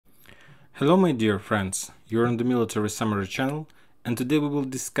Hello my dear friends, you're on the Military Summary channel, and today we will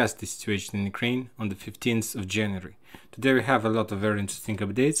discuss the situation in Ukraine on the 15th of January. Today we have a lot of very interesting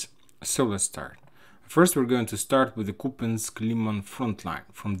updates, so let's start. First we're going to start with the Kupiansk-Liman front line.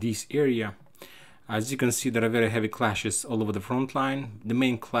 From this area, as you can see, there are very heavy clashes all over the front line. The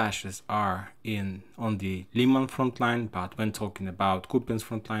main clashes are on the Liman front line, but when talking about Kupiansk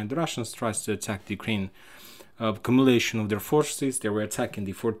front line, the Russians tried to attack the Ukraine accumulation of their forces. They were attacking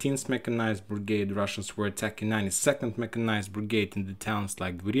the 14th Mechanized Brigade. The Russians were attacking 92nd Mechanized Brigade in the towns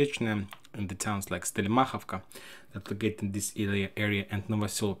like Dvorechne, in the towns like Stelimakhovka, that located in this area, and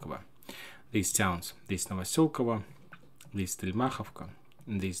Novoselkovo. These towns, this Novoselkovo, this Stelimakhovka,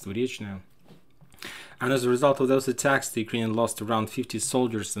 and this Dvorechne. And as a result of those attacks, the Ukrainians lost around 50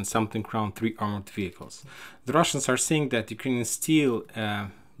 soldiers and something around 3 armored vehicles. The Russians are saying that the Ukrainians still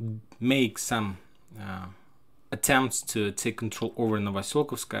make some attempts to take control over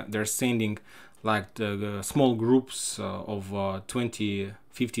Novoselkovsk. They're sending like the small groups of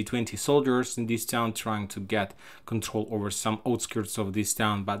 50-20 soldiers in this town, trying to get control over some outskirts of this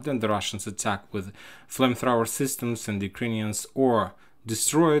town. But then the Russians attack with flamethrower systems, and the Ukrainians or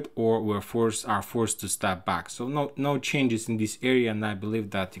destroyed or are forced to step back. So no changes in this area, and I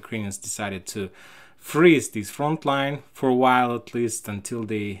believe that Ukrainians decided to freeze this front line for a while, at least until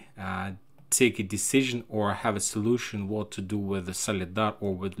they take a decision or have a solution what to do with the Solidar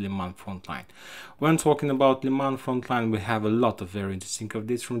or with Liman front line. When talking about Liman front line, we have a lot of very interesting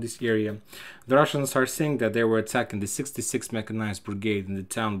updates from this area. The Russians are saying that they were attacking the 66th Mechanized Brigade in the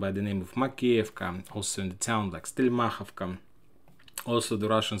town by the name of Makievka, also in the town like Stelimakhovka. Also the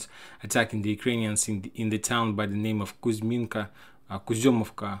Russians attacking the Ukrainians in the town by the name of Kuzminka,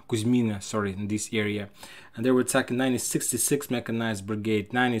 Kuzmina, in this area. And they were attacking 66th Mechanized Brigade,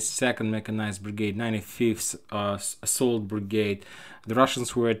 92nd Mechanized Brigade, 95th Assault Brigade. The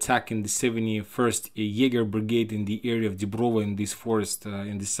Russians were attacking the 71st Jaeger Brigade in the area of Dibrova, in this forest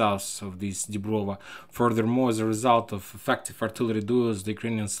in the south of this Dibrova. Furthermore, as a result of effective artillery duels, the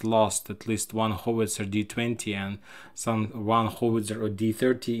Ukrainians lost at least one howitzer D-20 and one howitzer or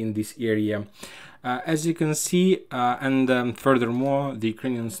D-30 in this area. As you can see, furthermore, the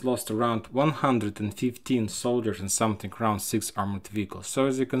Ukrainians lost around 115 soldiers and something around 6 armored vehicles. So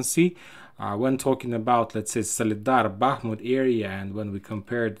as you can see, when talking about, let's say, Solidar, Bakhmut area, and when we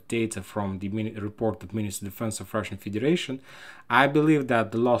compare the data from the report of Ministry of Defense of Russian Federation, I believe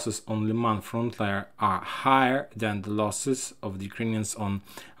that the losses on Liman front line are higher than the losses of the Ukrainians on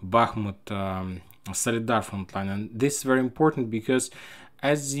Bakhmut, Solidar front line. And this is very important because,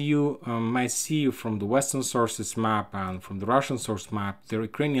 as you might see from the Western sources map and from the Russian source map, the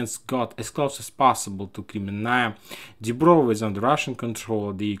Ukrainians got as close as possible to Kremenaya. Dibrova is under Russian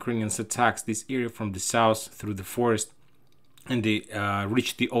control. The Ukrainians attacked this area from the south through the forest, and they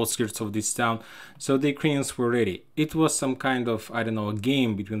reached the outskirts of this town. So the Ukrainians were ready. It was some kind of, I don't know, a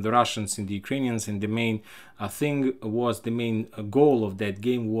game between the Russians and the Ukrainians, and the main the main goal of that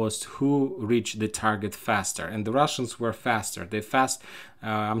game was who reached the target faster. And the Russians were faster.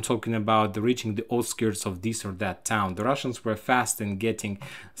 I'm talking about reaching the outskirts of this or that town. The Russians were fast in getting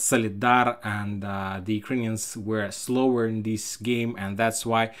Solidar, and the Ukrainians were slower in this game, and that's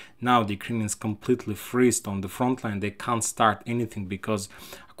why now the Ukrainians completely freezed on the front line. They can't start anything because,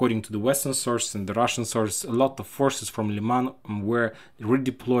 according to the Western source and the Russian source, a lot of forces from Liman were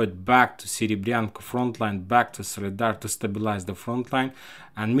redeployed back to Serebryanka front line, back to Solidar to stabilize the front line.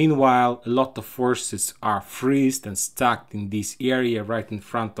 And meanwhile, a lot of forces are freezed and stuck in this area right in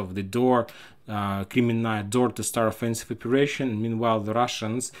front of the door, Kremenaya door, to start offensive operation. Meanwhile, the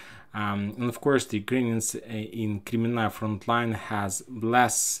Russians and of course the Ukrainians in Kremenaya front line has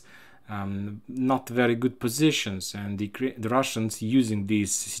less not very good positions, and the Russians, using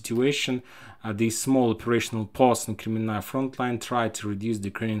this situation, this small operational pause in Kremenaya front line, tried to reduce the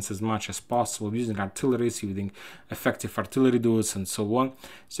Ukrainians as much as possible using artillery, using effective artillery duels and so on.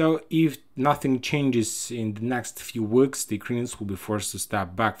 So if nothing changes in the next few weeks, the Ukrainians will be forced to step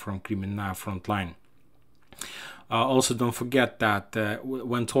back from Kremenaya front line. Also, don't forget that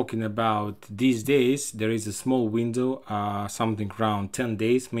when talking about these days, there is a small window, something around 10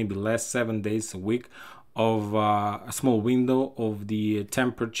 days, maybe less, 7 days a week, of a small window of the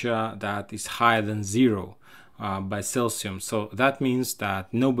temperature that is higher than 0 by Celsius. So that means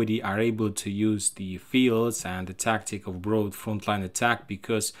that nobody are able to use the fields and the tactic of broad frontline attack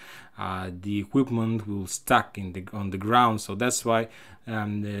because the equipment will stuck on the ground. So that's why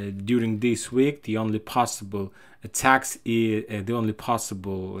during this week the only possible attacks, the only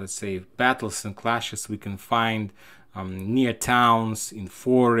possible, let's say, battles and clashes we can find near towns, in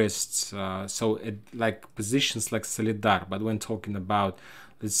forests, like positions like Solidar. But when talking about,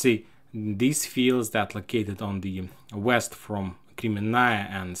 let's say, These fields that located on the west from Kremenная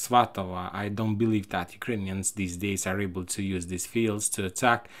and Svatova, I don't believe that Ukrainians these days are able to use these fields to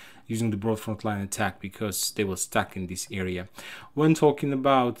attack using the broad front line attack, because they were stuck in this area. When talking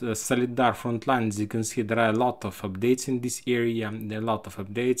about Solidar front line, as you can see, there are a lot of updates in this area. There are a lot of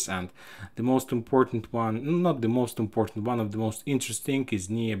updates, and the most important one, not the most important, one of the most interesting is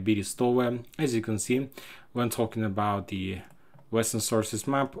near Berestove. As you can see, when talking about the Western sources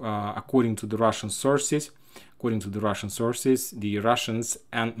map, according to the Russian sources, the Russians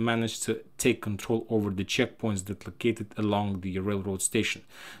managed to take control over the checkpoints that located along the railroad station.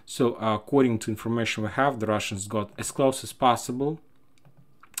 So according to information we have, the Russians got as close as possible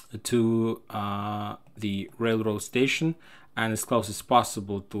to the railroad station and as close as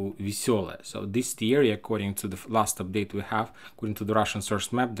possible to Vesele. So this is the area, according to the last update we have, according to the Russian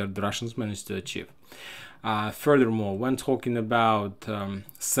source map, that the Russians managed to achieve. Furthermore, when talking about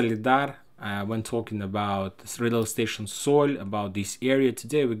Solidar, when talking about railway station Sol, about this area,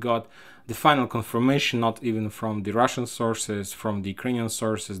 today we got the final confirmation, not even from the Russian sources, from the Ukrainian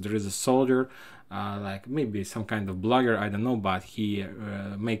sources. There is a soldier, like maybe some kind of blogger, I don't know, but he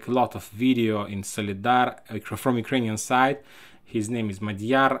make a lot of video in Solidar from Ukrainian side. His name is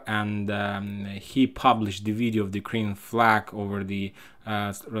Madyar, and he published the video of the Ukrainian flag over the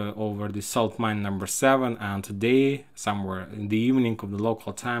salt mine number 7. And today, somewhere in the evening of the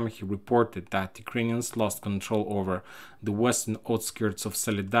local time, he reported that Ukrainians lost control over the western outskirts of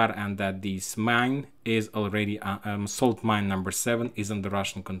Solidar, and that this mine is already salt mine number 7 is under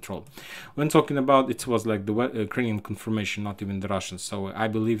Russian control. When talking about, it was like the Ukrainian confirmation, not even the Russian. So I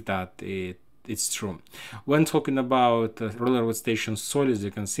believe that it's true. When talking about railroad station Sol, as you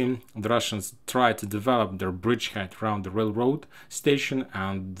can see, the Russians tried to develop their bridgehead around the railroad station,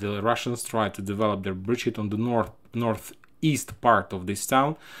 and the Russians tried to develop their bridgehead on the northeast part of this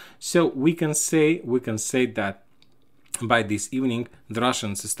town. So we can say that by this evening the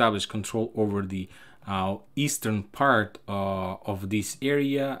Russians established control over the eastern part of this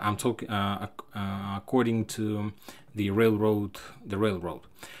area. I'm talking according to the railroad.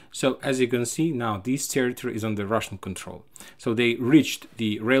 So as you can see, now this territory is under Russian control. So they reached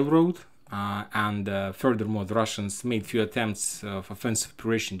the railroad, and furthermore, the Russians made few attempts of offensive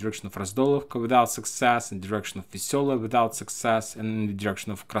operation in the direction of Razdolovka without success, in the direction of Vesele without success, and in the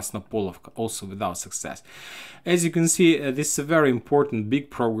direction of Krasnopolovka also without success. As you can see, this is a very important, big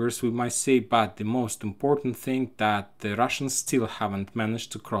progress, we might say, but the most important thing that the Russians still haven't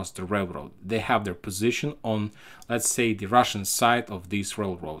managed to cross the railroad. They have their position on, let's say, the Russian side of this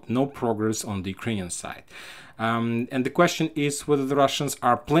railroad. No progress on the Ukrainian side. And the question is whether the Russians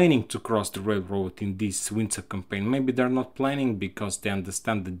are planning to cross the railroad in this winter campaign. Maybe they're not planning because they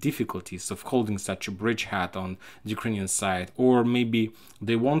understand the difficulties of holding such a bridgehead on the Ukrainian side, or maybe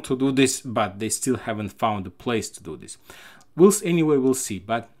they want to do this, but they still haven't found a place to do this. We'll see,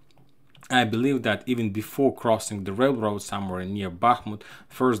 but I believe that even before crossing the railroad somewhere near Bakhmut,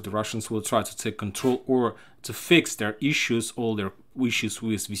 first the Russians will try to take control or to fix their issues, all their issues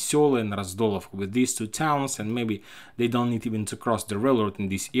with Vesele and Razdolovka, with these two towns, and maybe they don't need even to cross the railroad in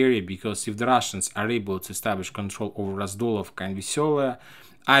this area, because if the Russians are able to establish control over Razdolovka and Vesele,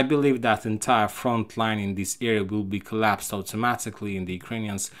 I believe that entire front line in this area will be collapsed automatically in the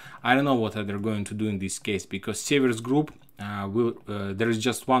Ukrainians. I don't know what they're going to do in this case, because Seversk group there is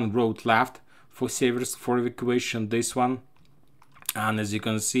just one road left for Seversk for evacuation, this one. And as you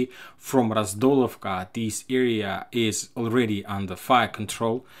can see, from Razdolovka, this area is already under fire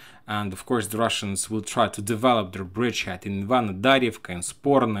control. And of course, the Russians will try to develop their bridgehead in Ivano-Darivka, in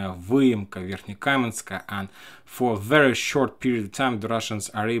Sporne, Vyemka, Verkhnekamenska, and for a very short period of time, the Russians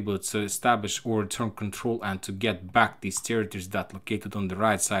are able to establish or return control and to get back these territories that located on the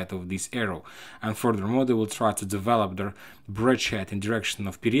right side of this arrow. And furthermore, they will try to develop their bridgehead in direction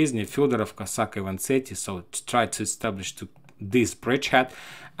of Perezhny, Fedorovka, Saka-Ivanseti, so to try to establish this bridgehead.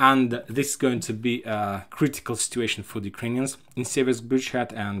 And this is going to be a critical situation for the Ukrainians in Seversk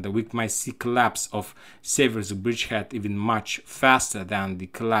bridgehead, and we might see collapse of Seversk bridgehead even much faster than the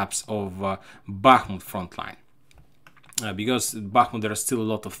collapse of Bakhmut front line. Because Bakhmut, there are still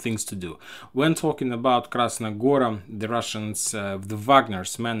a lot of things to do. When talking about Krasnogora, the Russians, the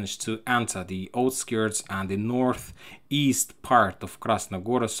Wagners, managed to enter the outskirts and the northeast part of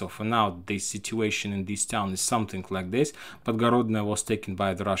Krasnogora. So for now, the situation in this town is something like this. Podgorodny was taken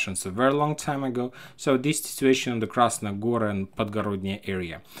by the Russians a very long time ago. So this situation in the Krasnogora and Podgorodny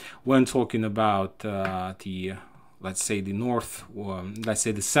area. When talking about the let's say the north, let's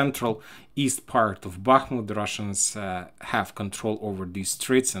say the central east part of Bakhmut. The Russians have control over these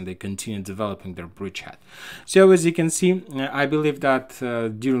streets, and they continue developing their bridgehead. So as you can see, I believe that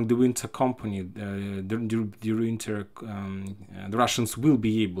during the winter campaign, the Russians will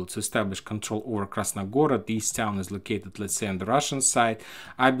be able to establish control over Krasnogorod. This town is located, let's say, on the Russian side.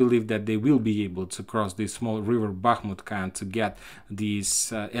 I believe that they will be able to cross the small river Bakhmutka and to get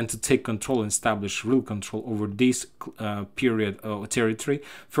these and to take control and establish real control over this period of territory.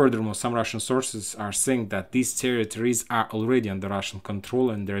 Furthermore, some Russian sources are saying that these territories are already under Russian control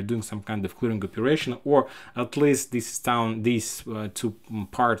and they're doing some kind of clearing operation, or at least these two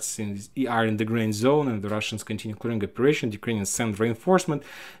parts are in the green zone, and the Russians continue clearing operation. The Ukrainians send reinforcement,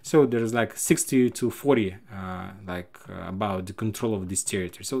 so there's like 60 to 40 about the control of this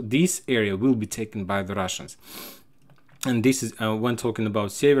territory. So this area will be taken by the Russians. And this is, when talking about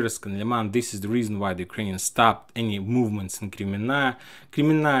Seversk and Liman, this is the reason why the Ukrainians stopped any movements in Kremenaya.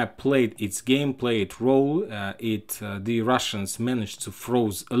 Kremenaya played its game, played its role. The Russians managed to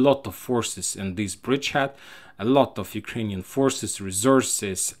freeze a lot of forces in this bridgehead, a lot of Ukrainian forces,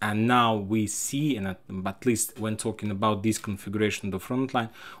 resources, and now we see, and at least when talking about this configuration of the front line,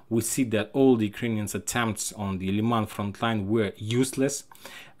 we see that all the Ukrainians' attempts on the Liman front line were useless.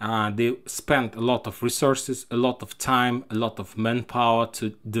 They spent a lot of resources, a lot of time, a lot of manpower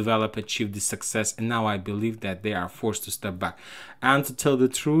to achieve this success, and now I believe that they are forced to step back. And to tell the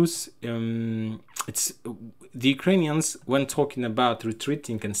truth, it's the Ukrainians, when talking about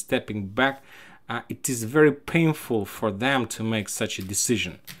retreating and stepping back, it is very painful for them to make such a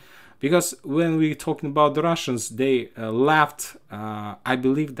decision. Because when we're talking about the Russians, they left, I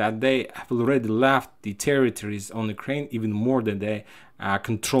believe that they have already left the territories on Ukraine even more than they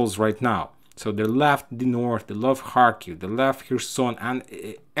controls right now. So they left the north, they left Kharkiv, they left Kherson, and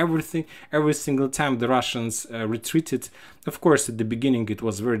everything, every single time the Russians retreated. Of course, at the beginning it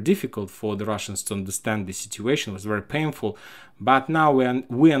was very difficult for the Russians to understand the situation, it was very painful. But now when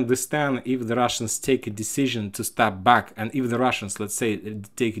we understand, if the Russians take a decision to step back, and if the Russians, let's say,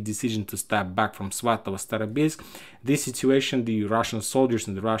 take a decision to step back from Svatovo, Starobelsk, this situation, the Russian soldiers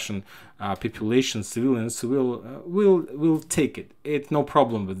and the Russian population, civilians, will take it. It's no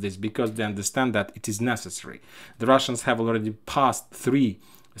problem with this, because they understand that it is necessary. The Russians have already passed 3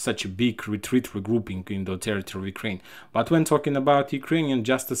 such a big retreat regrouping in the territory of Ukraine. But when talking about Ukrainian,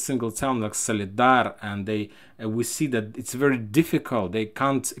 just a single town like Solidar, and we see that it's very difficult. They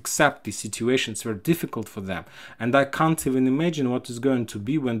can't accept the situation. It's very difficult for them. And I can't even imagine what is going to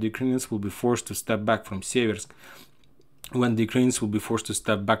be when the Ukrainians will be forced to step back from Seversk, when the Ukrainians will be forced to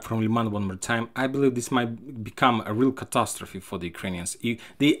step back from Liman one more time. I believe this might become a real catastrophe for the Ukrainians.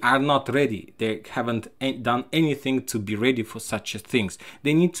 They are not ready. They haven't done anything to be ready for such things.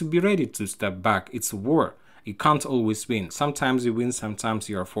 They need to be ready to step back. It's a war. You can't always win. Sometimes you win, sometimes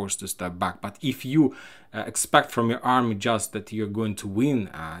you are forced to step back. But if you expect from your army just that you're going to win,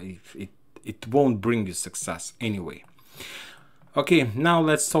 it won't bring you success anyway. Okay, now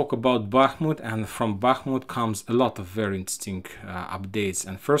let's talk about Bakhmut, and from Bakhmut comes a lot of very interesting updates.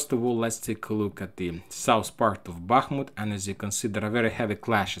 And first of all, let's take a look at the south part of Bakhmut, and as you can see, there are very heavy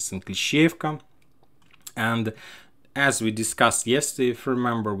clashes in Klishchiivka. And as we discussed yesterday, if you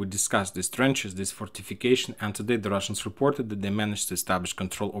remember, we discussed these trenches, this fortification, and today the Russians reported that they managed to establish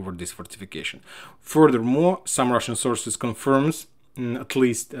control over this fortification. Furthermore, some Russian sources confirms at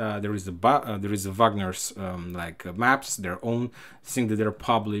least there is a Wagner's maps, their own thing that they're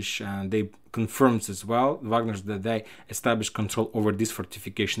published, and they confirms as well, Wagner's, that they established control over this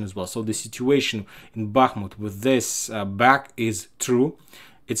fortification as well. So the situation in Bakhmut with this back is true.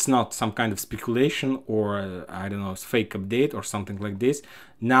 It's not some kind of speculation or I don't know, fake update or something like this.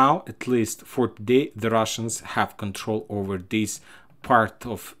 Now, at least for today, the Russians have control over this part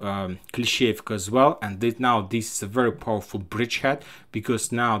of Klishchiivka as well, and now this is a very powerful bridgehead,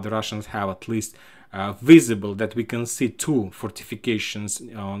 because now the Russians have at least visible that we can see 2 fortifications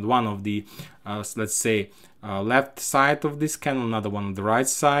on one of the let's say left side of this canal, another one on the right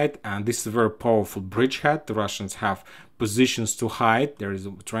side, and this is a very powerful bridgehead. The Russians have positions to hide. There is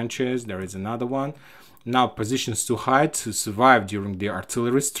trenches, there is another one. Now positions to hide, to survive during the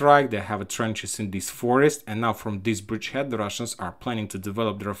artillery strike. They have trenches in this forest, and now from this bridgehead the Russians are planning to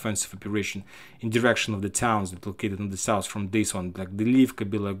develop their offensive operation in direction of the towns that are located in the south, from this one, like Delivka,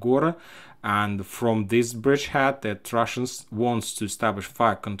 Belaya Gora. And from this bridgehead that Russians wants to establish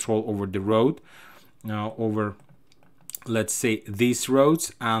fire control over the road, over, let's say, these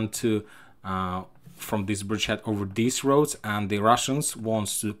roads, and to from this bridgehead over these roads, and the Russians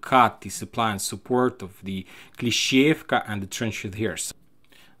wants to cut the supply and support of the Klishchiivka and the trenches here.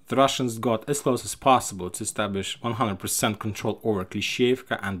 the Russians got as close as possible to establish 100% control over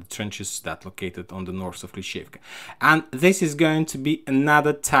Klishchiivka and the trenches that located on the north of Klishchiivka. And this is going to be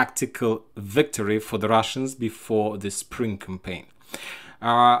another tactical victory for the Russians before the spring campaign.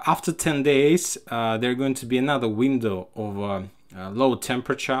 After 10 days, there's going to be another window of low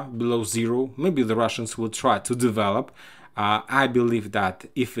temperature, below zero. Maybe the Russians will try to develop. I believe that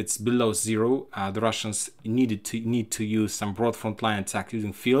if it's below zero, the Russians need to use some broad frontline attack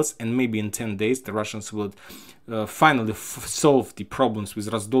using fields, and maybe in 10 days the Russians will finally solve the problems with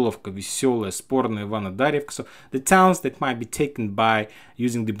Razdolovka, Veselaya, Sporno, Ivanodarivka. So the towns that might be taken by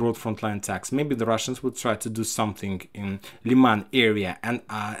using the broad frontline attacks. Maybe the Russians will try to do something in Liman area, and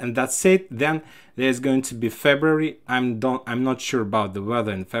that's it. Then there's going to be February. I'm not sure about the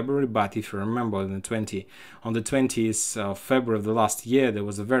weather in February, but if you remember, on the 20th of February of the last year, there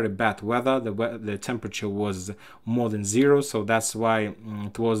was a very bad weather. The temperature was more than zero, so that's why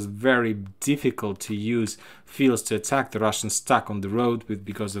it was very difficult to use fields to attack. The Russians stuck on the road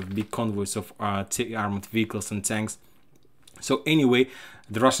because of big convoys of armored vehicles and tanks. So anyway,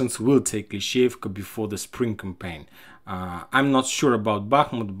 the Russians will take Klishchiivka before the spring campaign. I'm not sure about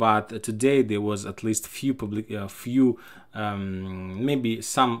Bakhmut, but today there was at least maybe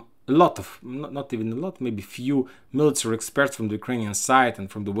some, a lot of, not even a lot, maybe few military experts from the Ukrainian side and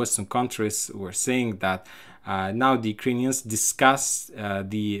from the Western countries were saying that now the Ukrainians discuss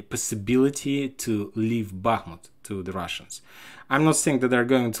the possibility to leave Bakhmut to the Russians. I'm not saying that they're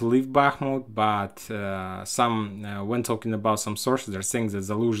going to leave Bakhmut, but when talking about some sources, they're saying that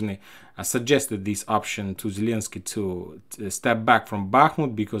Zaluzhny suggested this option to Zelensky to step back from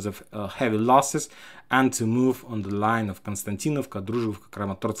Bakhmut because of heavy losses and to move on the line of Konstantinovka, Druzhkovka,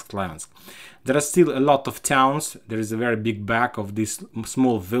 Kramatorsk, Slaviansk. There are still a lot of towns. There is a very big back of these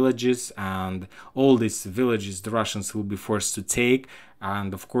small villages, and all these villages the Russians will be forced to take.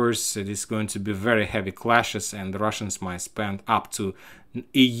 And of course, it is going to be very heavy clashes, and the Russians might spend up to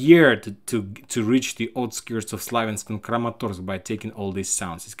a year to reach the outskirts of Slaviansk and Kramatorsk by taking all these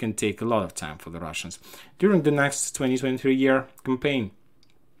towns. It can take a lot of time for the Russians during the next 2023 year campaign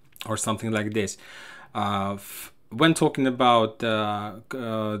or something like this. When talking about the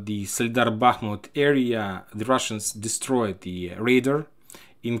Solidar Bakhmut area, the Russians destroyed the radar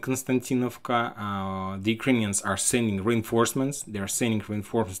in Konstantinovka. The Ukrainians are sending reinforcements. They are sending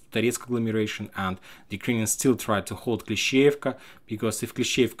reinforcements to Toretsk agglomeration, and the Ukrainians still try to hold Klishchiivka, because if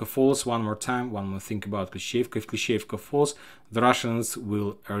Klishchiivka falls, one more think about Klishchiivka. If Klishchiivka falls, the Russians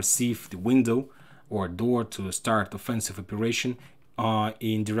will receive the window or door to start offensive operation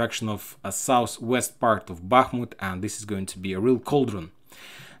in direction of a southwest part of Bakhmut, and this is going to be a real cauldron.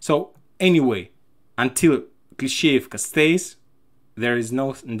 So anyway, until Klishchiivka stays, there is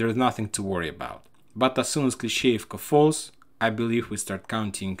nothing to worry about. But as soon as Klishchiivka falls, I believe we start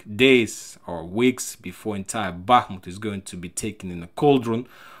counting days or weeks before entire Bakhmut is going to be taken in a cauldron,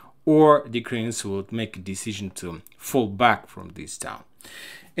 or the Ukrainians will make a decision to fall back from this town.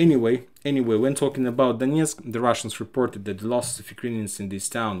 Anyway, when talking about Donetsk, the Russians reported that the losses of Ukrainians in this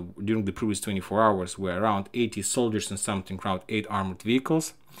town during the previous 24 hours were around 80 soldiers and something around 8 armored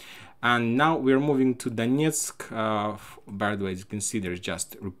vehicles. And now we're moving to Donetsk. By the way, as you can see, there's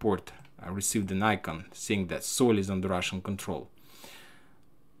just a report. I received an icon saying that Sol is under Russian control.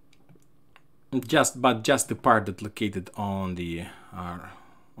 Just the part that located on the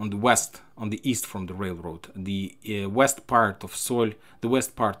west, on the east from the railroad. The west part of Sol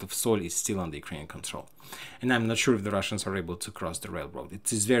is still under Ukrainian control. And I'm not sure if the Russians are able to cross the railroad.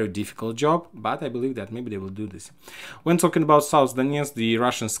 It is a very difficult job, but I believe that maybe they will do this. When talking about South Donetsk, the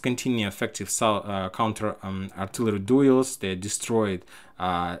Russians continue effective counter artillery duels. They destroyed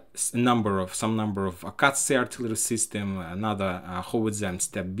some number of Akatsi artillery system, another Howitzem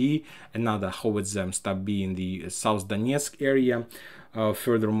Stab B, another Howitzem Stab B in the South Donetsk area.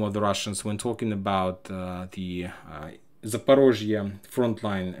 Furthermore, the Russians, when talking about the Zaporozhye front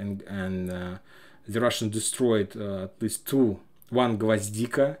line, and the Russians destroyed at least one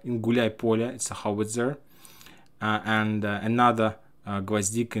Gvozdika in Gulay Polya, it's a howitzer, and another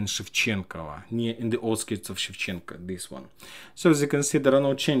Gvozdika in Shevchenkovo, in the outskirts of Shevchenko, this one. So as you can see, there are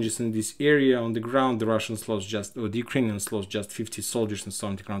no changes in this area. On the ground, the Ukrainians lost just 50 soldiers and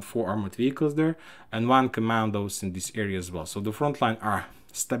something around 4 armored vehicles there, and 1 commandos in this area as well. So the front line are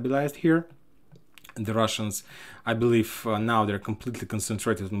stabilized here. And the Russians, I believe now they're completely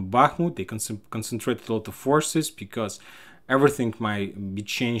concentrated on Bakhmut. They concentrated a lot of forces because everything might be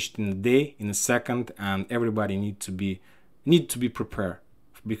changed in a day, in a second, and everybody need to be prepared,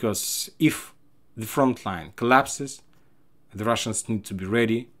 because if the front line collapses, the Russians need to be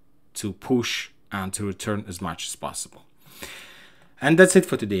ready to push and to return as much as possible. And that's it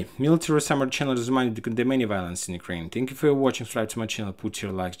for today. Military Summer channel is reminded to condemn any violence in Ukraine. Thank you for watching. Subscribe to my channel, put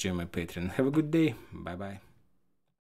your likes, join my Patreon. Have a good day. Bye bye.